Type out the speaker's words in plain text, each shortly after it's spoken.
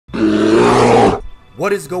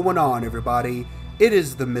What is going on, everybody? It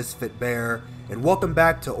is the Misfitbear, and welcome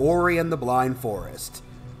back to Ori and the Blind Forest.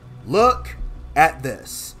 Look at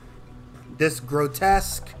this. This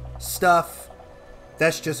grotesque stuff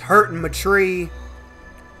that's just hurting my tree.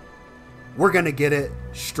 We're gonna get it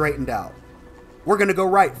straightened out. We're gonna go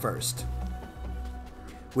right first.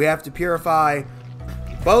 We have to purify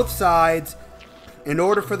both sides in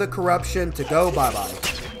order for the corruption to go bye-bye.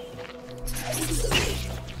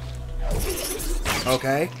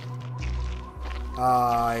 Okay.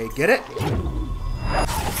 I get it.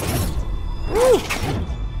 Woo!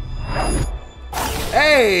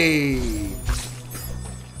 Hey!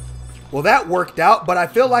 Well, that worked out, but I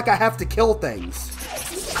feel like I have to kill things.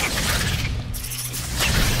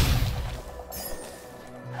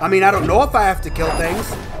 I mean, I don't know if I have to kill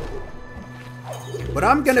things, but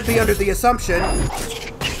I'm gonna be under the assumption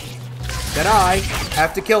that I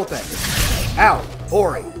have to kill things. Ow!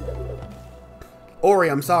 Ori.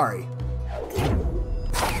 Ori, I'm sorry.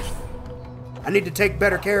 I need to take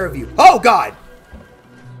better care of you. Oh, God!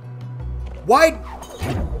 Why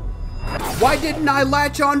didn't I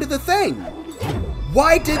latch onto the thing?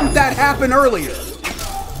 Why didn't that happen earlier?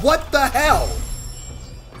 What the hell?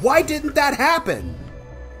 Why didn't that happen?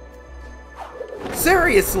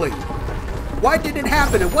 Seriously. Why did it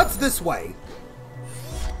happen? And what's this way?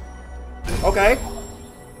 Okay.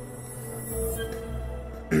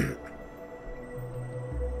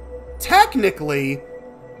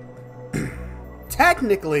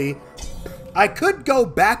 Technically, I could go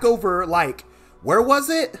back over, like, where was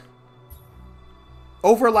it?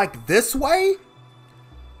 Over, like, this way?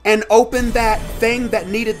 And open that thing that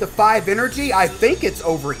needed the 5 energy? I think it's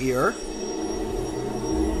over here.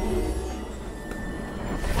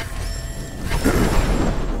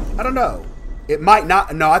 I don't know. It might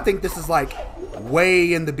not. No, I think this is, like,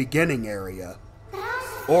 way in the beginning area.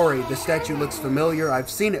 Ori, the statue looks familiar. I've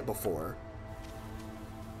seen it before.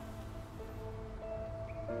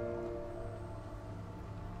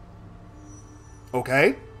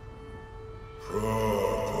 Okay.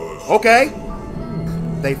 Okay.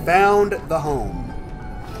 They found the home.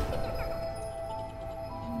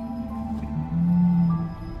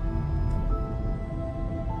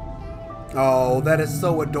 Oh, that is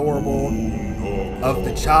so adorable. Of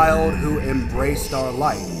the child who embraced our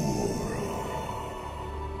light.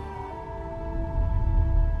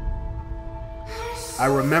 I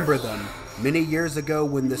remember them many years ago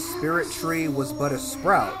when the spirit tree was but a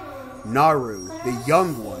sprout. Naru, the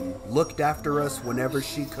young one, looked after us whenever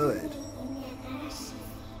she could.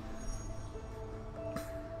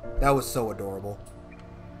 That was so adorable.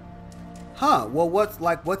 Huh, well,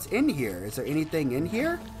 what's in here? Is there anything in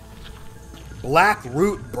here? Black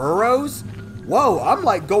root burrows? Whoa, I'm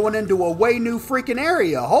like going into a way new freaking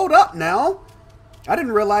area. Hold up now. I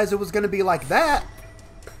didn't realize it was going to be like that.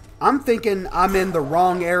 I'm thinking I'm in the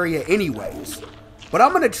wrong area anyways. But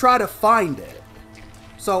I'm going to try to find it.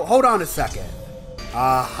 So, hold on a second.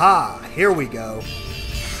 Aha, here we go.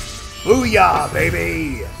 Booyah,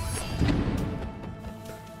 baby!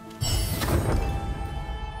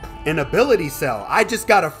 An ability cell. I just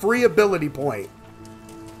got a free ability point.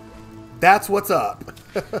 That's what's up.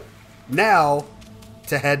 Now,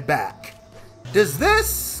 to head back. Does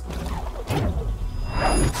this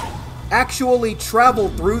actually travel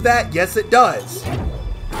through that? Yes, it does.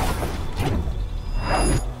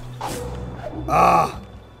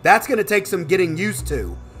 That's going to take some getting used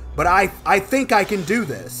to. But I think I can do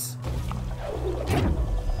this.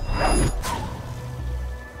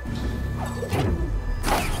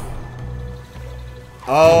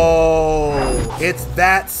 Oh, it's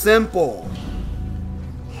that simple.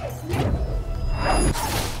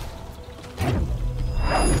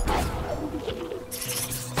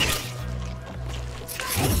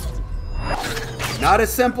 Not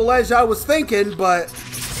as simple as I was thinking, but...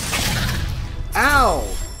 Ow!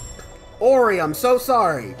 Ori, I'm so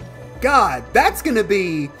sorry. God, that's gonna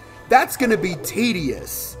be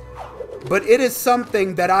tedious. But it is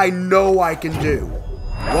something that I know I can do.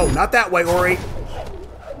 Whoa, not that way, Ori.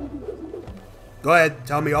 Go ahead,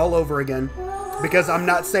 tell me all over again. Because I'm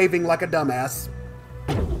not saving like a dumbass.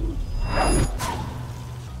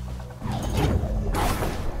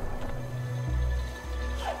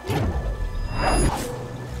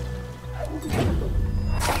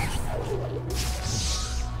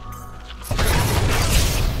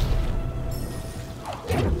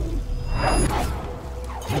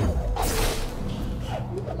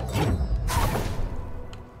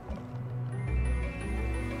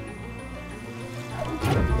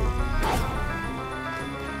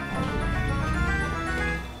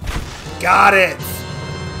 Got it!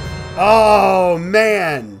 Oh,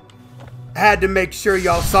 man! I had to make sure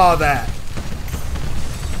y'all saw that.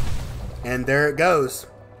 And there it goes.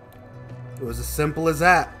 It was as simple as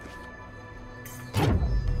that.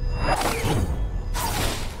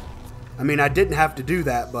 I mean, I didn't have to do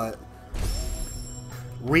that, but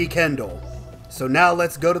rekindle. So now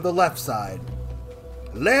let's go to the left side.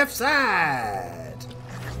 Left side.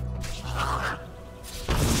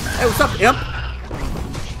 Hey, what's up, Imp?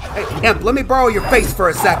 Hey, Imp, let me borrow your face for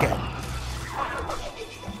a second.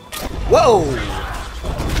 Whoa!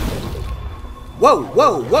 Whoa,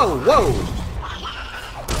 whoa, whoa, whoa!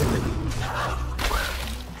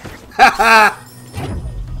 Haha!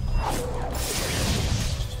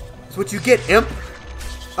 That's what you get, Imp.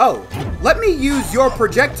 Oh, let me use your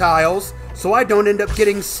projectiles so I don't end up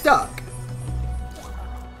getting stuck.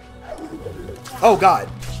 Oh, God.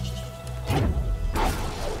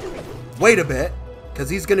 Wait a bit, because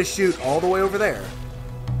he's going to shoot all the way over there.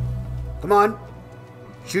 Come on.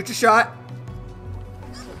 Shoot your shot.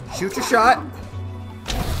 Shoot your shot.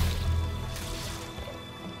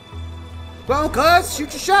 Well, cuz,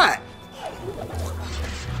 shoot your shot.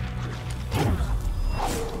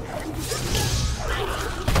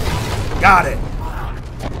 Got it.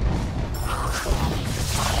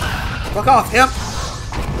 Fuck off, Imp.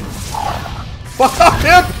 Fuck off,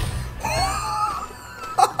 Imp.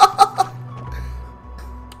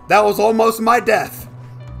 That was almost my death.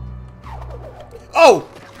 Oh!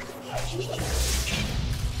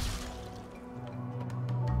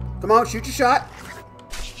 Come on, shoot your shot.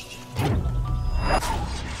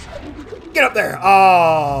 Get up there.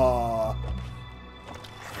 Oh.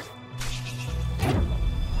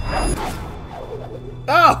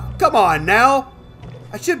 Oh, come on now.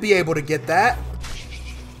 I should be able to get that.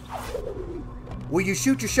 Will you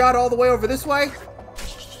shoot your shot all the way over this way?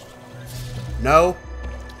 No.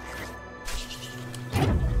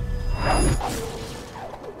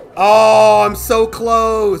 Oh, I'm so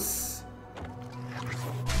close.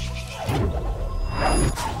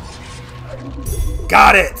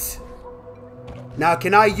 Got it. Now,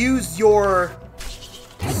 can I use your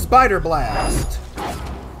spider blast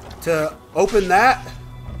to open that?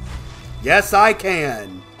 Yes, I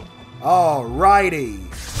can. Alrighty.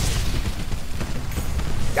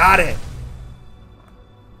 Got it.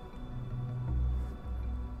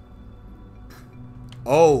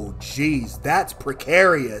 Oh, geez, that's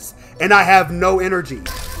precarious. And I have no energy.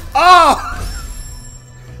 Oh!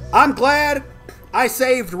 I'm glad I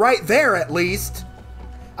saved right there, at least.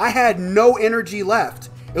 I had no energy left.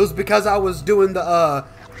 It was because I was doing the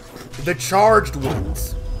charged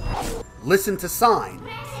ones. Listen to sign.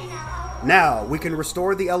 Now, we can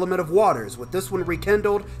restore the element of waters. With this one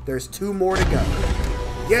rekindled, there's 2 more to go.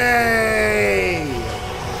 Yay!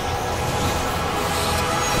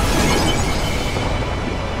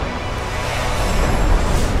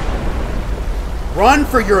 Run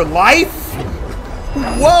for your life?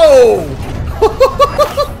 Whoa!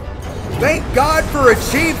 Thank God for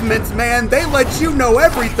achievements, man. They let you know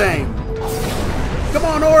everything. Come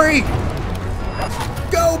on, Ori.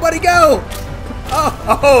 Go, buddy, go.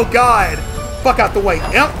 Oh, God. Fuck out the way,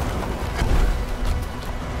 Imp.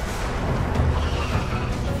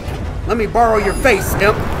 Let me borrow your face,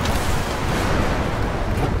 Imp.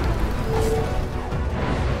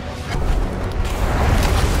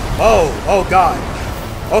 Oh, God.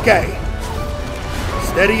 Okay.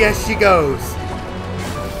 Steady as she goes.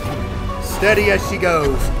 Steady as she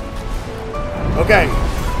goes. Okay.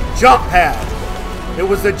 Jump pad. It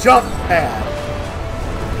was a jump pad.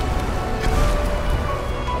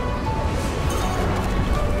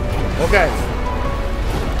 Okay.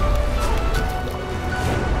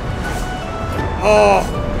 Oh.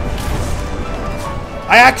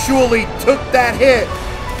 I actually took that hit,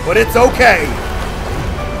 but it's okay.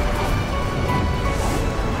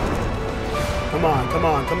 Come on, come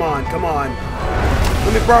on, come on, come on.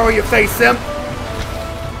 Let me borrow your face, Imp.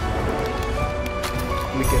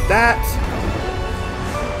 Let me get that.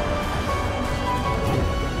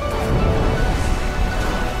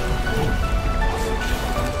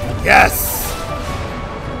 Yes!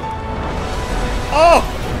 Oh!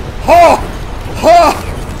 Oh! Oh!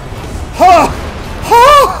 Oh!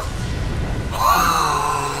 Oh!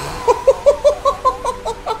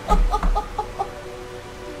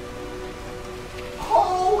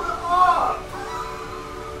 Hold up!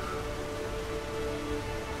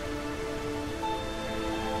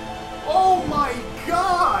 Oh my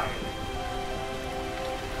God!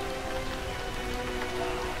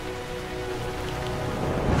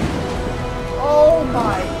 Oh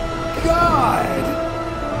my God!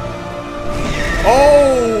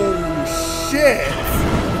 Oh shit!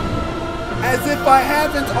 As if I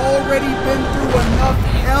haven't already been through enough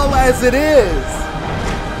hell as it is.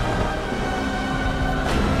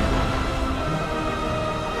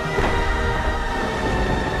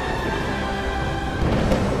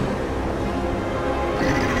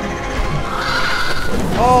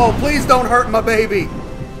 Oh, please don't hurt my baby.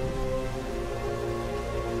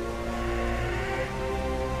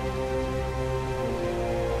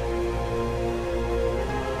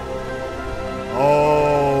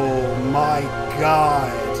 Oh my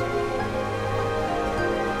God.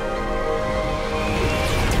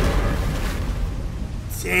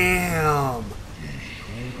 Damn.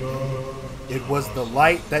 It was the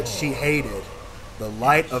light that she hated, the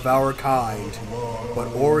light of our kind. But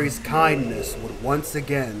Ori's kindness would once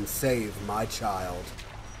again save my child.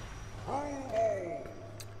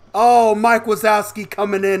 Oh, Mike Wazowski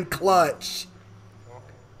coming in clutch.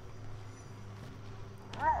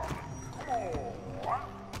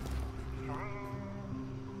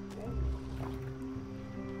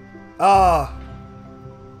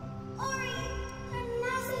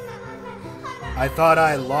 I thought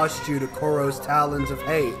I lost you to Koro's talons of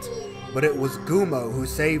hate, but it was Gumo who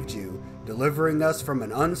saved you, delivering us from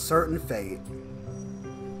an uncertain fate.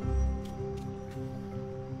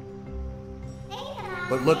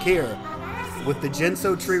 But look here, with the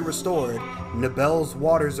Jinso tree restored, Nibel's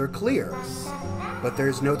waters are clear. But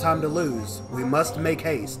there's no time to lose. We must make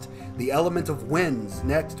haste. The element of wind's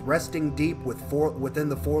next, resting deep within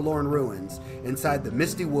the forlorn ruins, inside the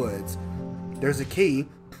misty woods. There's a key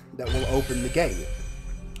that will open the gate.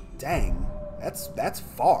 Dang, that's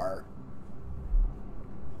far.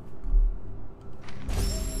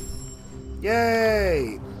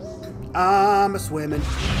 Yay! I'm a swimming.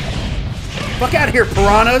 Fuck out of here,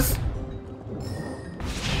 piranhas!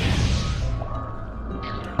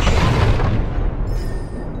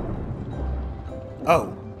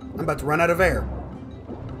 Oh, I'm about to run out of air.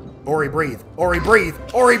 Ori, breathe. Ori, breathe.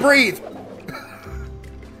 Ori, breathe!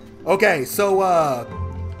 Okay, so,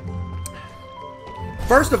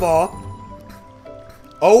 first of all,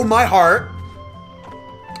 oh my heart,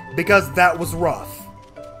 because that was rough.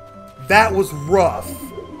 That was rough.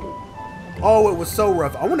 Oh, it was so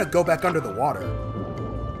rough. I want to go back under the water.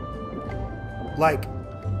 Like,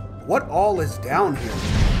 what all is down here?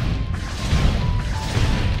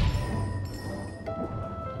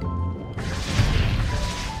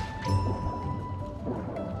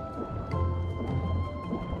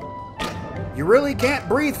 You really can't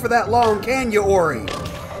breathe for that long, can you, Ori?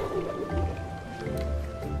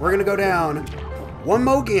 We're gonna go down one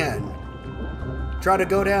more again. Try to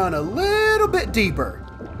go down a little bit deeper.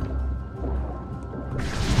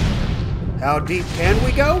 How deep can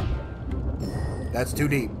we go? That's too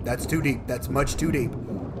deep. That's too deep. That's much too deep.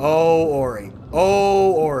 Oh, Ori.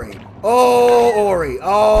 Oh, Ori. Oh, Ori.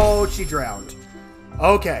 Oh, she drowned.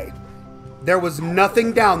 Okay. There was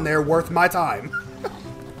nothing down there worth my time.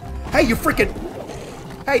 Hey, you freaking...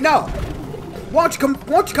 Hey, no. Why don't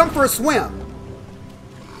you come for a swim?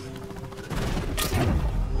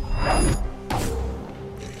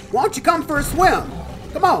 Why don't you come for a swim?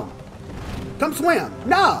 Come on. Come swim.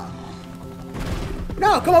 Nah.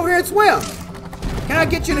 No, come over here and swim. Can I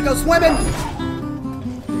get you to go swimming?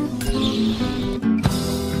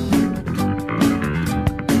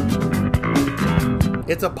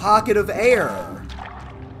 It's a pocket of air.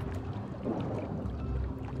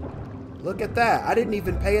 Look at that. I didn't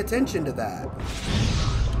even pay attention to that.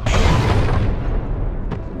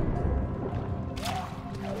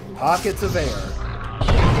 Pockets of air.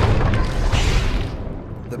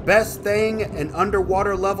 The best thing an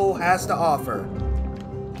underwater level has to offer.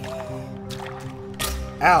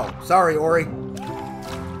 Ow. Sorry, Ori.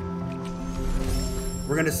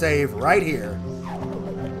 We're gonna save right here.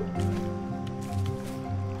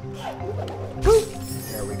 Woo.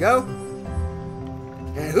 There we go.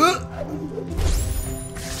 And whoop.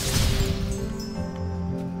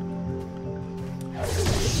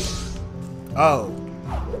 Oh.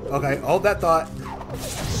 Okay, hold that thought.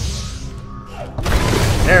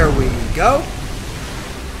 There we go.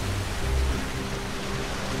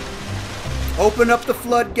 Open up the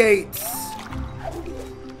floodgates.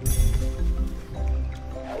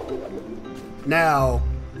 Now,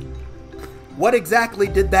 what exactly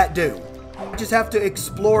did that do? I just have to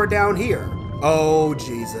explore down here. Oh,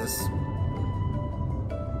 Jesus.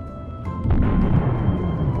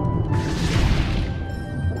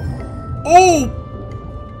 Oh!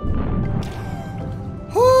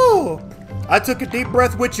 Oh! I took a deep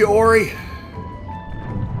breath with you, Ori.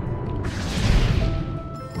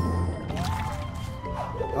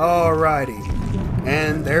 Alrighty.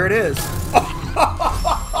 And there it is.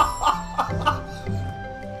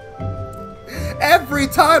 Every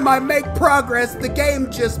time I make progress, the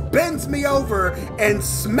game just bends me over and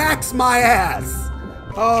smacks my ass.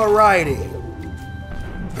 Alrighty.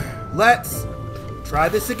 Let's try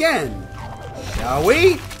this again. Shall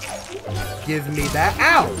we? Give me that.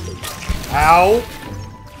 Ow. Ow.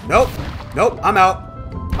 Nope. Nope. I'm out.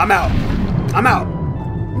 I'm out. I'm out.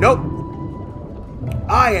 Nope.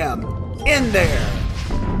 I am in there.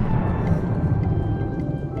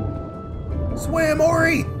 Swim,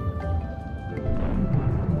 Ori.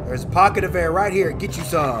 There's a pocket of air right here. Get you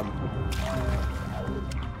some.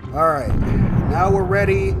 Alright. Now we're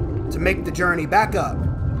ready to make the journey back up.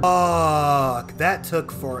 Fuck. That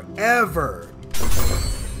took forever.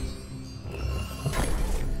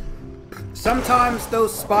 Sometimes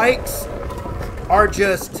those spikes are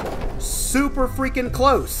just super freaking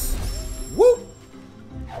close. Whoop!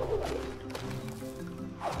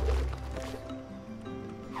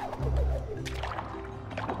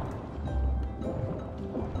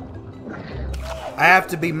 I have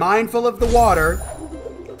to be mindful of the water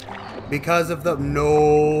because of the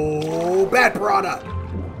no bad piranha.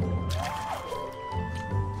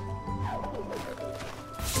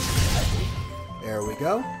 There we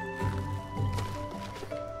go.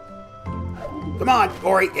 Come on,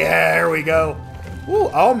 Ori. Yeah, there we go. Ooh,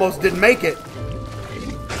 I almost didn't make it.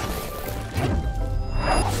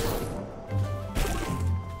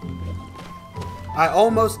 I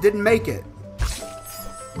almost didn't make it.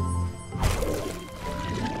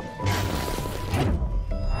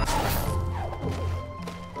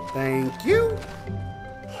 Thank you.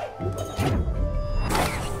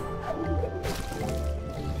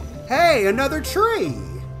 Hey, another tree.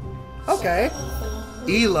 Okay.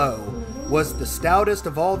 Elo was the stoutest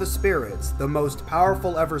of all the spirits, the most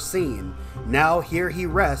powerful ever seen. Now here he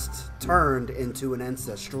rests, turned into an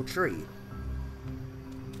ancestral tree.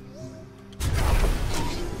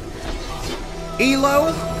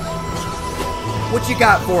 Elo, what you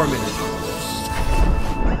got for me?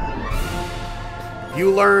 You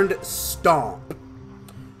learned Stomp,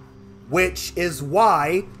 which is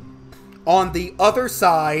why on the other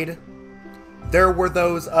side there were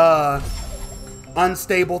those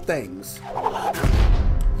unstable things.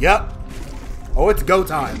 Yep. Oh, it's go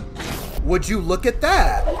time. Would you look at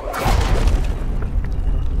that?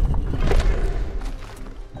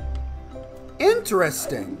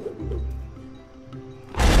 Interesting.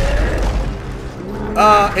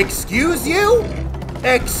 Excuse you?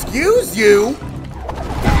 Excuse you?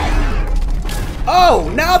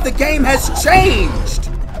 Oh, now the game has changed.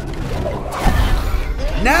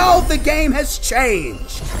 Now the game has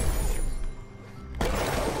changed.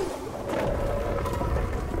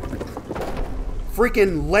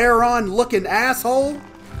 Freaking Laron looking asshole.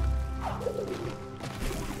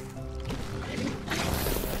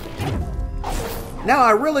 Now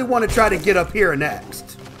I really want to try to get up here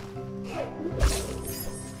next.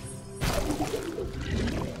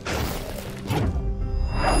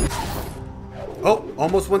 Oh,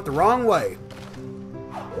 almost went the wrong way.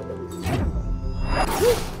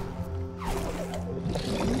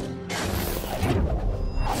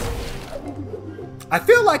 I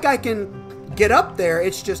feel like I can get up there,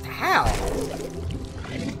 it's just how?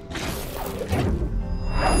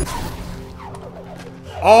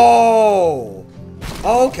 Oh,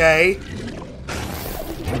 okay.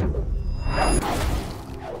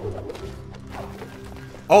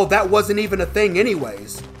 Oh, that wasn't even a thing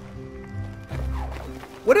anyways.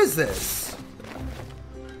 What is this?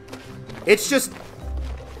 It's just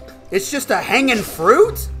a hanging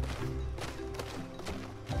fruit?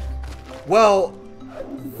 Well,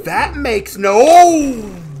 that makes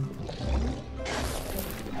no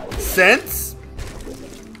sense.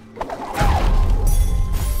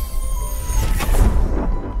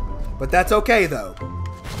 But that's okay, though.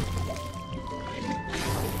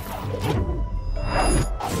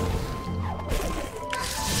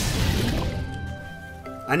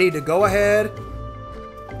 I need to go ahead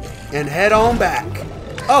and head on back.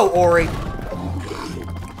 Oh, Ori.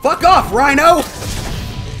 Fuck off, Rhino!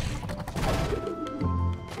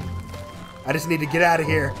 I just need to get out of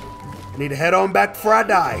here. I need to head on back before I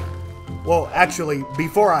die. Well, actually,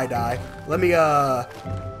 before I die. Let me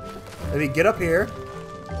get up here.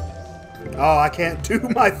 Oh, I can't do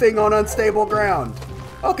my thing on unstable ground.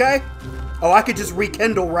 Okay. Oh, I could just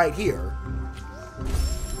rekindle right here.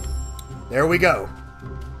 There we go.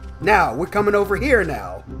 Now, we're coming over here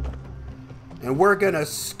now. And we're gonna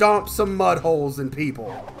stomp some mud holes in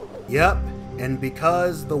people. Yep, and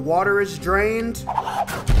because the water is drained...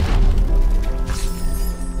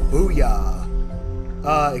 Booyah.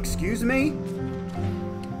 Excuse me?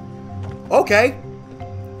 Okay.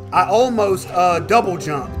 I almost, double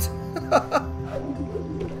jumped.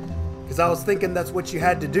 Because I was thinking that's what you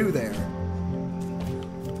had to do there.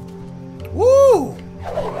 Woo!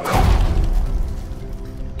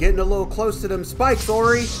 Getting a little close to them spikes,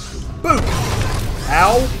 Ori. Boom!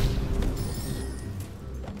 Ow!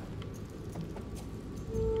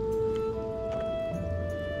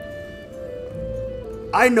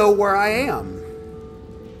 I know where I am.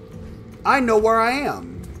 I know where I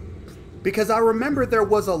am. Because I remember there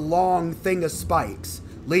was a long thing of spikes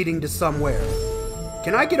leading to somewhere.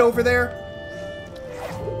 Can I get over there?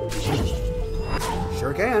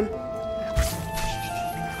 Sure can.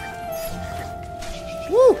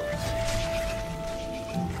 Woo!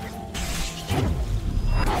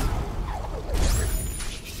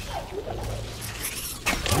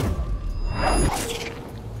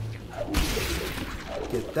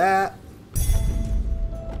 Get that.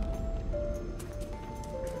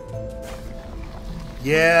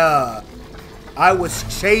 Yeah. I was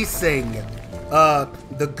chasing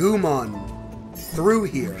the Goomon through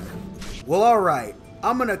here. Well, alright.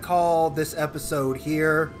 I'm gonna call this episode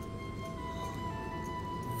here.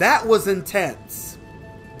 That was intense.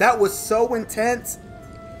 That was so intense.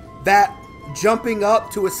 That jumping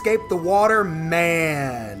up to escape the water,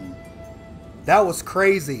 man. That was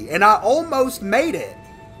crazy. And I almost made it.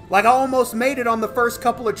 Like, I almost made it on the first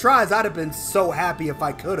couple of tries. I'd have been so happy if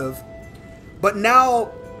I could have. But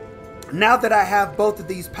now that I have both of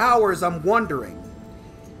these powers, I'm wondering.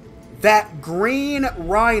 That green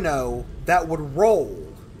rhino that would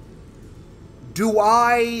roll. Do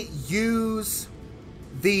I use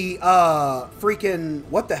the freaking,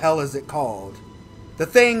 what the hell is it called? The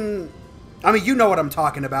thing, I mean, you know what I'm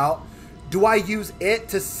talking about. Do I use it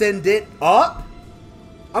to send it up?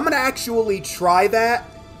 I'm gonna actually try that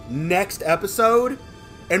next episode,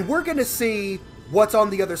 and we're gonna see what's on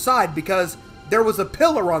the other side, because there was a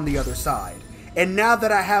pillar on the other side, and now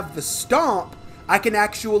that I have the stomp, I can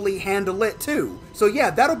actually handle it too. So yeah,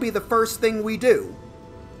 that'll be the first thing we do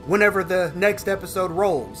whenever the next episode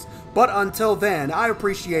rolls. But until then, I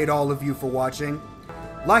appreciate all of you for watching.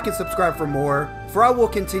 Like and subscribe for more, for I will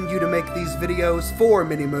continue to make these videos for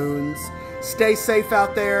Mini Moons. Stay safe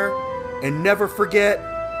out there, and never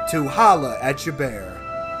forget to holla at your bear.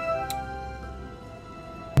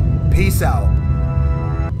 Peace out.